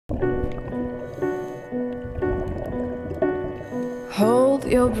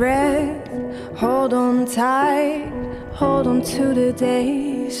your breath, hold on tight, hold on to the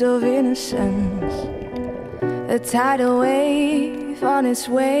days of innocence. A tidal wave on its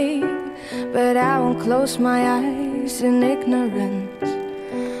way, but I won't close my eyes in ignorance.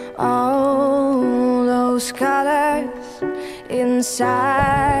 All those colors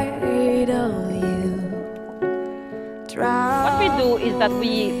inside of you. What we do is that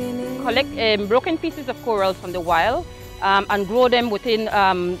we collect broken pieces of coral from the wild and grow them within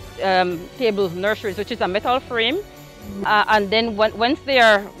table nurseries, which is a metal frame. And then once they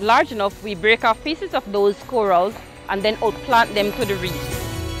are large enough, we break off pieces of those corals and then outplant them to the reefs.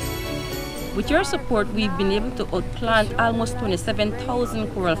 With your support, we've been able to outplant almost 27,000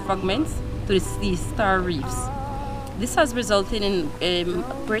 coral fragments to the sea star reefs. This has resulted in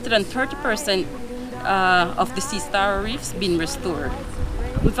greater than 30% of the sea star reefs being restored.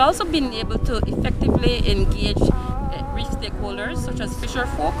 We've also been able to effectively engage reef stakeholders such as fisher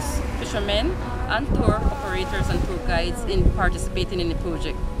folks, fishermen, and tour operators and tour guides in participating in the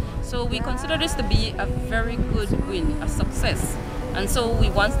project. So we consider this to be a very good win, a success. And so we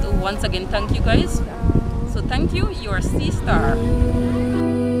want to once again thank you guys. So thank you, you're a sea star.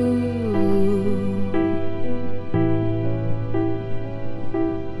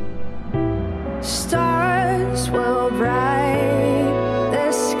 Stars will bright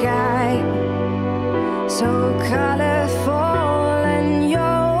the sky, so colorful, and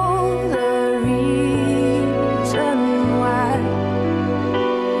you're the reason why.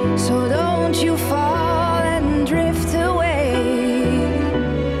 So don't you fall and drift away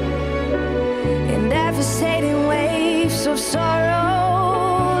in devastating waves of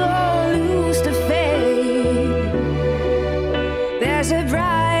sorrow, or lose the faith. There's a bright